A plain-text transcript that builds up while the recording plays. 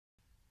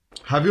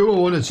Have you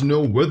ever wanted to know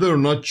whether or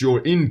not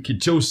you're in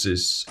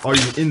ketosis? Are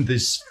you in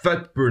this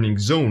fat burning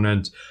zone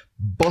and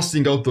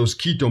busting out those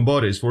ketone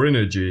bodies for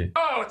energy?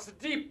 Oh, it's a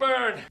deep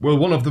burn! Well,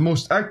 one of the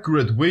most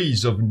accurate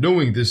ways of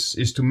knowing this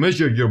is to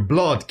measure your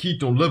blood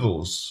ketone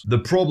levels. The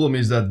problem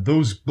is that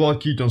those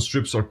blood ketone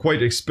strips are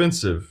quite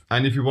expensive,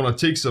 and if you want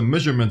to take some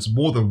measurements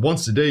more than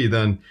once a day,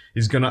 then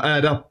it's gonna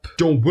add up.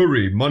 Don't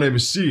worry, my name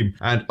is Sim,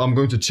 and I'm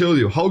going to tell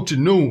you how to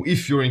know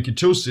if you're in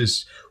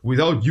ketosis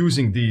without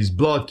using these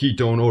blood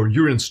ketone or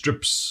urine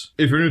strips.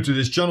 If you're new to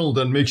this channel,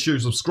 then make sure you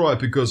subscribe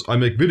because I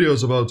make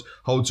videos about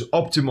how to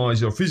optimize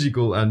your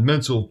physical and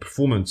mental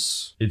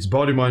performance. It's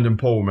body-mind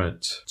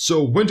empowerment.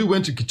 So when to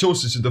enter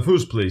ketosis in the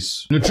first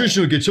place?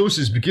 Nutritional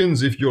ketosis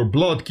begins if your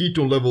blood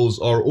ketone levels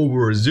are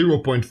over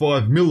 0.5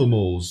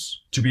 millimoles.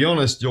 To be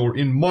honest, you're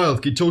in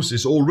mild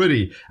ketosis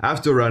already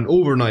after an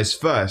overnight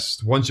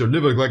fast, once your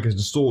liver glycogen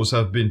stores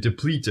have been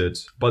depleted.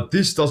 But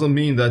this doesn't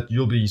mean that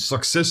you'll be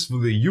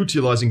successfully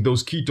utilizing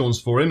those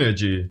ketones for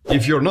energy.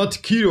 If you're not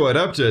keto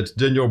adapted,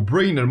 then your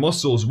brain and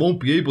muscles won't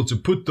be able to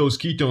put those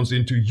ketones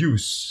into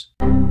use.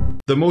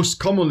 The most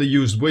commonly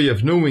used way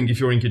of knowing if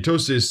you're in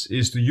ketosis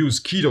is to use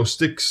keto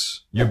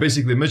sticks. You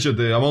basically measure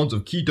the amount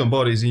of ketone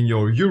bodies in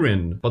your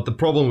urine, but the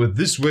problem with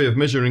this way of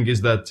measuring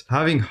is that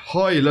having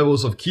high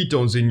levels of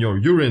ketones in your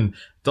urine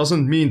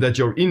doesn't mean that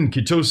you're in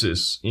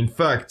ketosis. In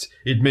fact,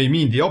 it may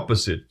mean the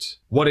opposite.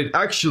 What it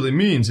actually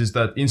means is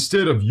that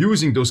instead of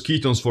using those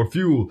ketones for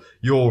fuel,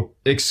 you're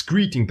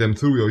excreting them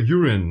through your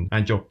urine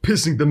and you're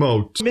pissing them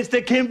out.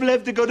 Mr. Kimble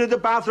have to go to the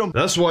bathroom.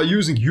 That's why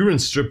using urine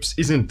strips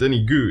isn't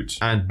any good,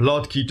 and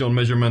blood ketone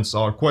measurements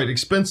are quite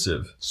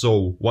expensive.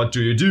 So what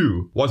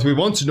do? What we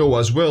want to know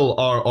as well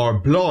are our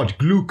blood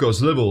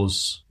glucose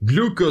levels.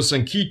 Glucose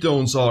and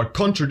ketones are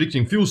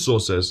contradicting fuel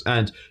sources,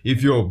 and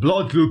if your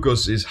blood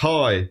glucose is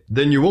high,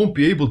 then you won't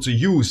be able to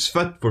use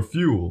fat for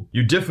fuel.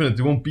 You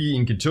definitely won't be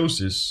in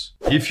ketosis.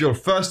 If your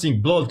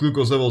fasting blood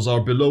glucose levels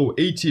are below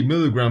 80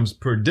 milligrams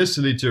per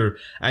deciliter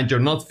and you're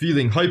not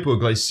feeling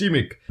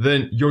hypoglycemic,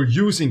 then you're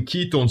using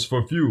ketones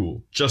for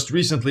fuel. Just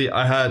recently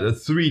I had a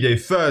 3-day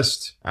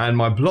fast and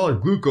my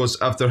blood glucose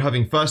after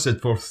having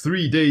fasted for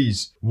 3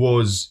 days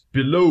was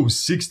below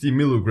 60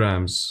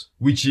 milligrams,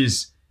 which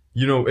is,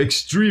 you know,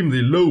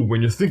 extremely low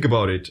when you think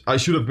about it. I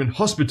should have been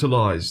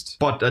hospitalized.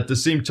 But at the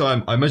same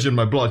time, I measured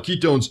my blood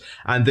ketones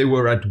and they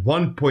were at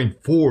 1.4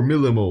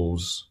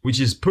 millimoles, which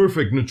is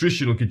perfect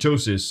nutritional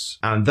ketosis.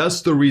 And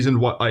that's the reason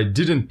why I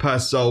didn't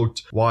pass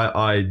out, why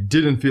I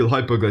didn't feel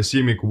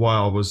hypoglycemic, why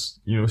I was,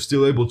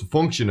 still able to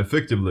function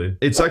effectively.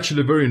 It's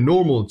actually very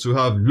normal to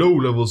have low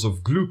levels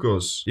of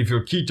glucose if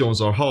your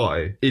ketones are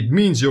high. It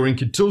means you're in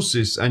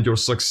ketosis and you're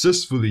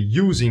successfully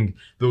using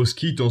those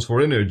ketones for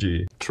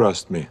energy.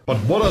 Trust me. But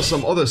what are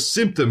some other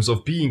symptoms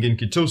of being in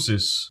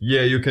ketosis?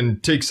 Yeah, you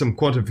can take some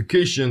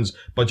quantifications,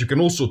 but you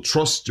can also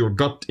trust your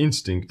gut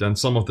instinct and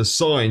some of the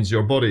signs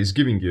your body is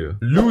giving you.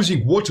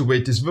 Losing water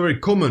weight is very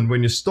common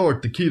when you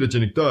start the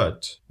ketogenic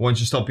diet.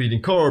 Once you stop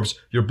eating carbs,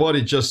 your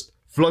body just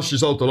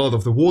flushes out a lot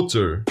of the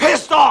water.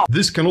 Pissed off!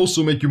 This can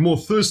also make you more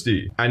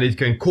thirsty, and it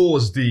can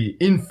cause the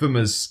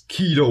infamous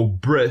keto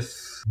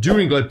breath.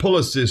 During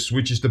lipolysis,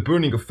 which is the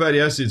burning of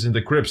fatty acids in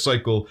the Krebs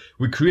cycle,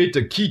 we create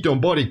a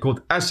ketone body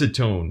called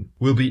acetone.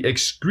 We'll be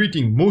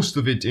excreting most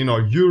of it in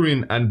our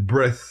urine and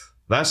breath.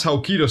 That's how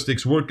keto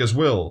sticks work as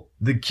well.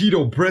 The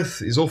keto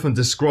breath is often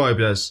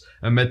described as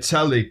a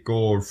metallic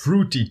or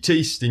fruity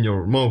taste in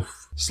your mouth.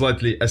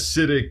 Slightly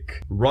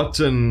acidic,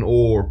 rotten,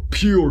 or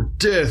pure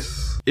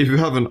death. If you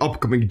have an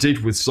upcoming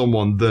date with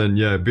someone, then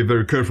yeah, be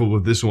very careful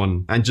with this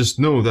one. And just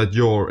know that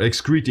you're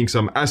excreting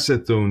some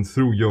acetone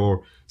through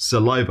your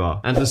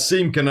saliva. And the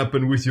same can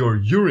happen with your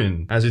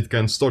urine, as it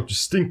can start to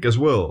stink as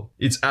well.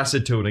 It's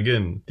acetone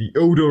again. The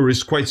odor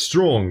is quite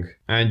strong,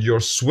 and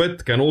your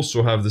sweat can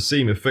also have the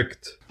same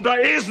effect.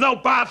 There is no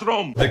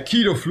bathroom. The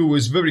keto flu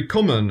is very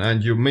common,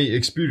 and you may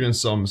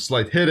experience some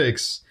slight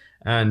headaches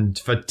and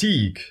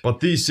fatigue,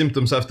 but these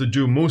symptoms have to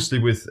do mostly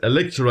with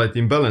electrolyte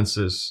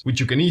imbalances, which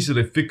you can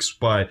easily fix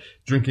by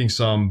drinking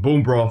some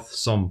bone broth,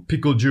 some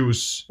pickle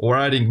juice, or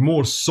adding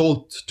more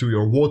salt to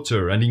your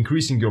water and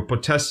increasing your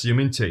potassium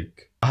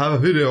intake. I have a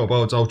video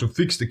about how to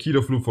fix the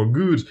keto flu for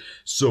good,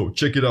 so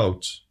check it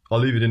out. I'll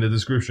leave it in the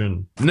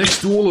description.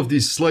 Next to all of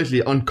these slightly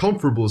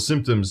uncomfortable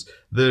symptoms,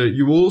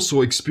 you will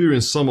also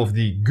experience some of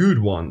the good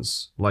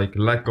ones, like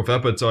lack of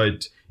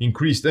appetite,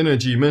 increased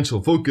energy,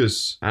 mental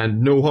focus,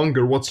 and no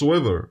hunger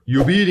whatsoever.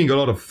 You'll be eating a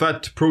lot of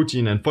fat,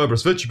 protein, and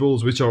fibrous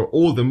vegetables, which are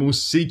all the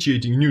most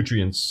satiating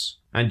nutrients.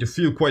 And you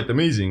feel quite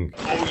amazing.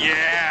 Oh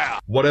yeah!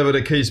 Whatever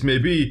the case may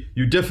be,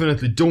 you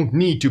definitely don't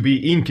need to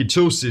be in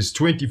ketosis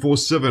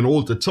 24/7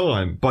 all the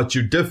time, but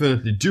you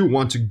definitely do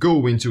want to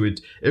go into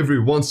it every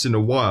once in a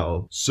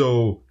while.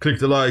 So click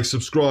the like,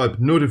 subscribe,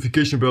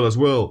 notification bell as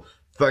well.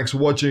 Thanks for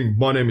watching.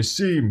 My name is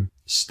Sim.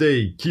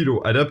 Stay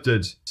keto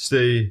adapted,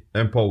 stay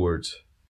empowered.